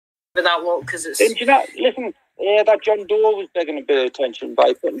with that lot because it's. And you know, listen, that Jhon Doe was begging a bit of attention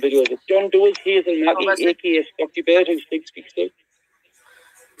by putting videos of Jhon Doe's Hazel Mackie, aka Scotty Bird, who Stig speaks to.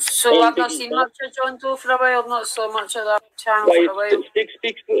 So I've not seen much of Jhon Doe for a while, not so much of that channel for a while. Stig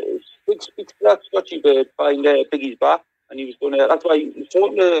speaks to that Scotty Bird behind Biggie's back, and he was going to. That's why he was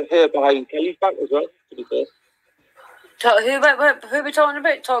talking to her behind Kelly's back as well, to be fair. Who are we talking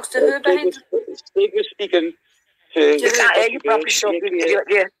about? Talks to who behind? Stig was speaking to. You can't hear you properly, so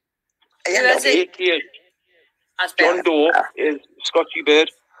yeah. Who is it? Jhon Doe is Scotty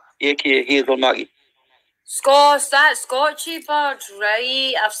Bird, aka Hazel Mackie. Scotch, that's Scotchy Bird,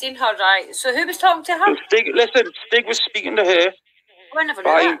 right? I've seen her, right? So who was talking to her? So Stig was speaking to her. Oh, I never knew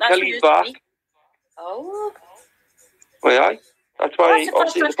that. That's Kelly's back. Oh. Well, aye. That's why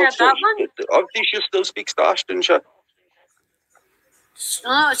obviously she still speaks to Ash, didn't she?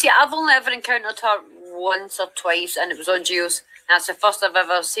 No, see, I've only ever encountered her once or twice, and it was on Geo's. That's the first I've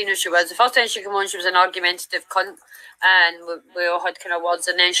ever seen who she was. The first time she came on, she was an argumentative cunt, and we all had kind of words,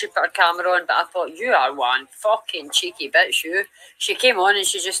 and then she put her camera on, but I thought, you are one fucking cheeky bitch, you. She came on and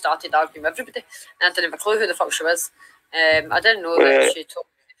she just started arguing with everybody, and I didn't have a clue who the fuck she was. I didn't know that she talked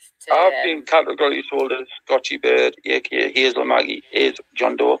to... I've been categorically told as Scotchy Bird, aka Hazel Mackie, is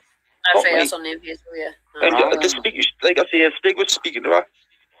Jhon Doe. That's right, that's her name, Hazel, yeah. And like I say, Stig was speaking to her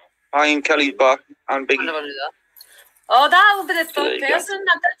behind Kelly's back and Biggie. I never knew that. Oh, that would be the third person.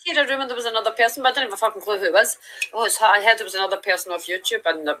 I did hear a rumour there was another person, but I didn't have a fucking clue who it was. Oh, it's her. I heard there was another person off YouTube,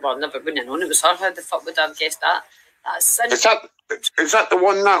 and well, never wouldn't have known it was her. How the fuck would I have guessed that? Is that the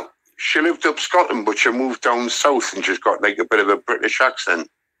one now? She lived up Scotland, but she moved down south, and she's got like a bit of a British accent.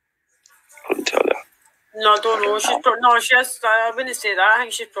 Couldn't tell you. No, I don't know. She has. I wouldn't say that. I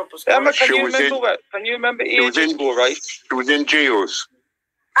think she's proper Scottish. Can you remember ages ago, right? She was in Geo's.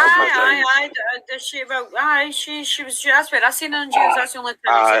 Aye. She was. That's where I seen her in Geo's. That's the only time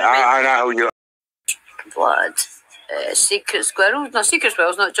I know you. Blood. Secret Squirrel. No, Secret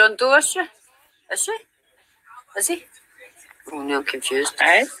Squirrel's not Jhon Doe, is she? Is she? Is he? Oh no, I'm confused.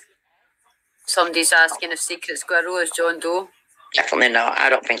 Aye. Somebody's asking if Secret Squirrel is Jhon Doe. Definitely not. I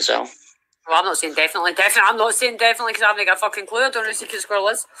don't think so. Well, I'm not saying definitely. I'm not saying definitely because I haven't got a fucking clue. I don't know who Secret Squirrel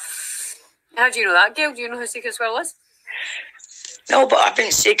is. How do you know that, Gail? Do you know who Secret Squirrel is? No, but I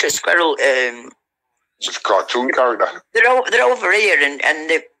think Secret Squirrel. It's a cartoon character. They're over here and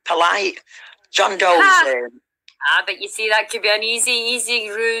they're polite. Jhon Doe's. But you see, that could be an easy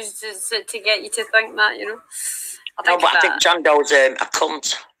ruse to get you to think that, you know. I think Jhon Doe's a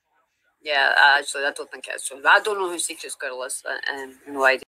cunt. Yeah, actually, I don't think it's so. I don't know who Secret Squirrel is. No idea.